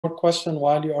more question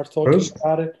while you are talking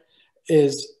about it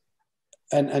is,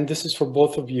 and this is for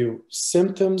both of you,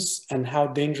 symptoms and how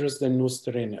dangerous the new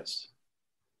strain is.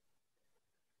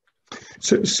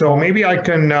 So maybe I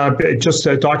can just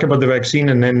talk about the vaccine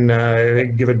and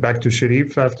then give it back to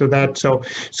Sherif after that. So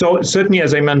certainly,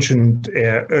 as I mentioned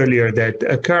earlier,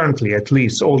 that currently, at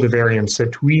least all the variants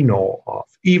that we know of,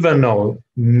 even though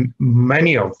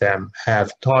many of them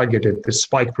have targeted the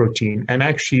spike protein and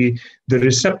actually the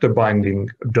receptor binding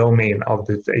domain of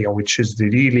the, which is the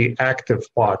really active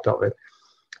part of it,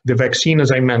 the vaccine,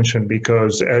 as I mentioned,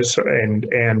 because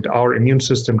and our immune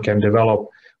system can develop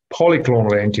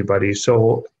polyclonal antibodies.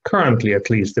 So currently, at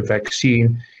least, the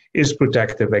vaccine is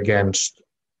protective against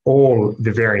all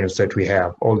the variants that we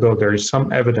have, although there is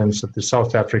some evidence that the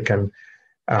South African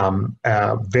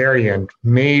variant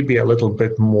may be a little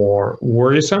bit more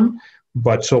worrisome,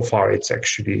 but so far it's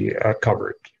actually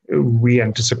covered. We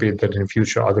anticipate that in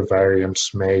future other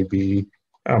variants may be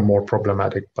more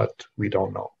problematic, but we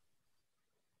don't know.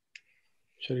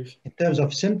 Sherif. In terms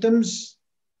of symptoms,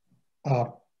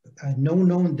 no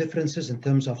known differences in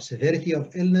terms of severity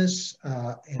of illness,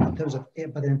 but in terms of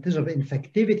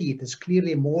infectivity, it is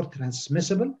clearly more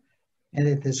transmissible, and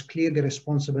it is clearly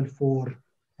responsible for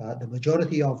the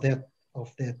majority of the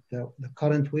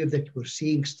current wave that we're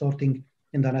seeing, starting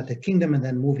in the United Kingdom and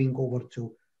then moving over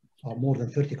to more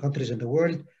than 30 countries in the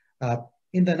world.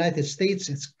 In the United States,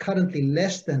 it's currently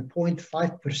less than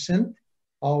 0.5%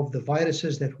 of the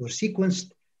viruses that were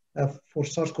sequenced for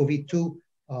SARS-CoV-2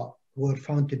 were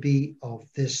found to be of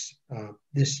this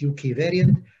UK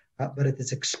variant, but it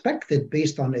is expected,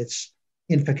 based on its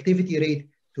infectivity rate,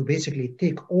 to basically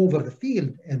take over the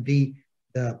field and be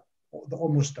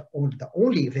almost the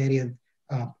only variant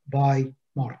by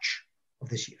March of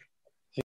this year.